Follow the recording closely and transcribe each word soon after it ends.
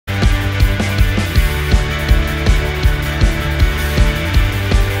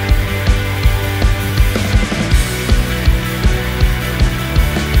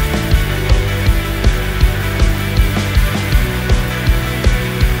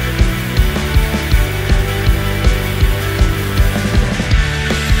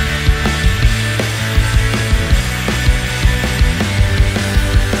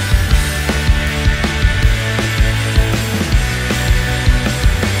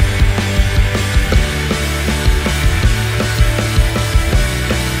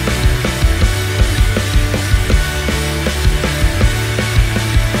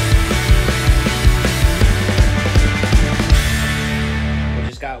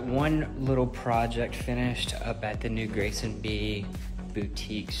got one little project finished up at the new Grayson B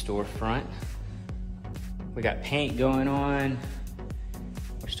boutique storefront. We got paint going on.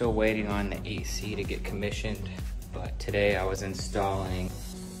 We're still waiting on the AC to get commissioned, but today I was installing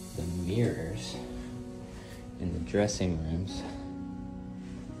the mirrors in the dressing rooms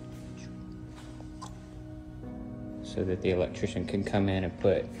so that the electrician can come in and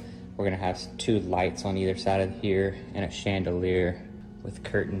we're gonna have 2 lights on either side of here and a chandelier with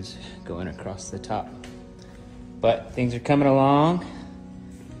curtains going across the top. But things are coming along.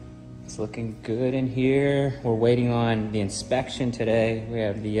 It's looking good in here. We're waiting on the inspection today. We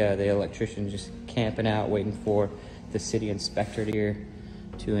have the electrician just camping out, waiting for the city inspector here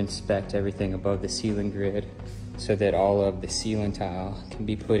to inspect everything above the ceiling grid so that all of the ceiling tile can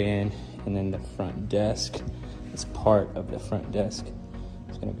be put in. And then the front desk, this part of the front desk,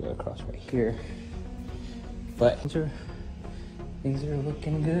 is gonna go across right here. But things are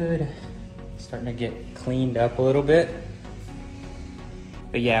looking good. Starting to get cleaned up a little bit.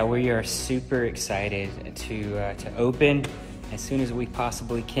 But yeah, we are super excited to open as soon as we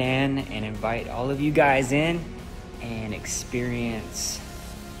possibly can and invite all of you guys in and experience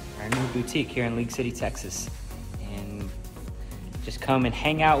our new boutique here in League City, Texas. And just come and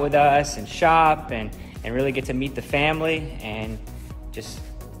hang out with us and shop and really get to meet the family and just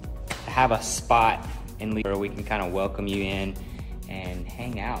have a spot in League where we can kind of welcome you in and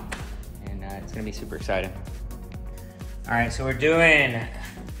hang out. And it's gonna be super exciting. All right, so we're doing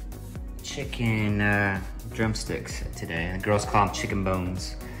chicken drumsticks today. The girls call them chicken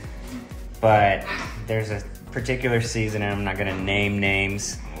bones. But there's a particular seasoning, I'm not gonna name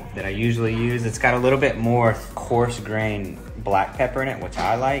names, that I usually use. It's got a little bit more coarse grain black pepper in it, which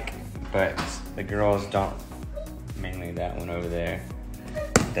I like, but the girls don't, mainly that one over there,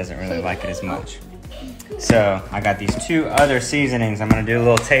 doesn't really like it as much. So I got these 2 other seasonings. I'm gonna do a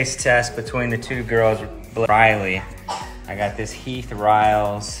little taste test between the 2 girls. Riley, I got this Heath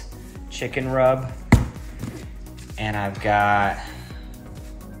Riles chicken rub, and I've got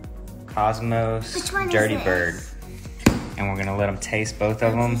Cosmos Dirty Bird. And we're gonna let them taste both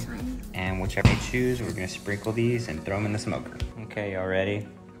of them, and whichever they choose, we're gonna sprinkle these and throw them in the smoker. Okay, y'all ready?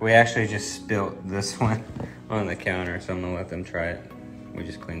 We actually just spilt this one on the counter, so I'm gonna let them try it. We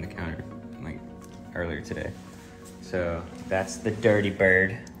just cleaned the counter like earlier today. So that's the Dirty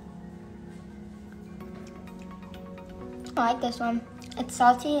Bird. I like this one. It's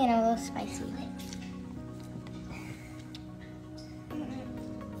salty and a little spicy.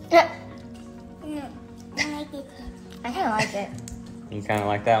 I kind of like it. You kind of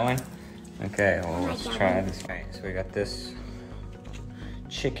like that one? Okay, well, let's try this. Okay, so we got this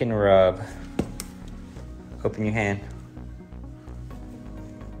chicken rub. Open your hand.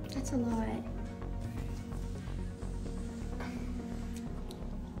 That's a lot.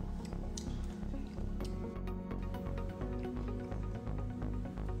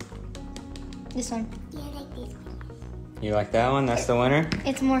 This one. Yeah, I like this one. You like that one? That's the winner?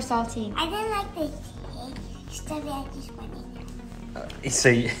 It's more salty. I didn't like the stuff that just went in.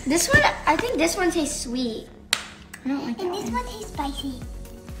 So this one, I think this one tastes sweet. I don't like that And this one tastes spicy.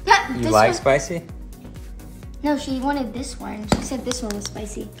 You like spicy? No, she wanted this one. She said this one was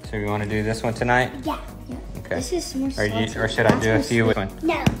spicy. So you want to do this one tonight? Yeah. Okay. This is more salty. Or should I do a few with one?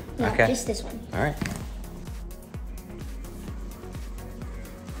 No. No, Okay. just this one. All right.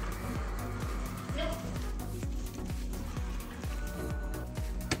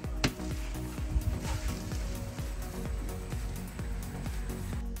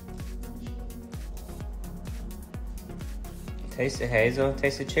 Taste the Hazel.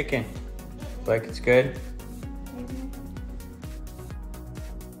 Taste the chicken. Like it's good.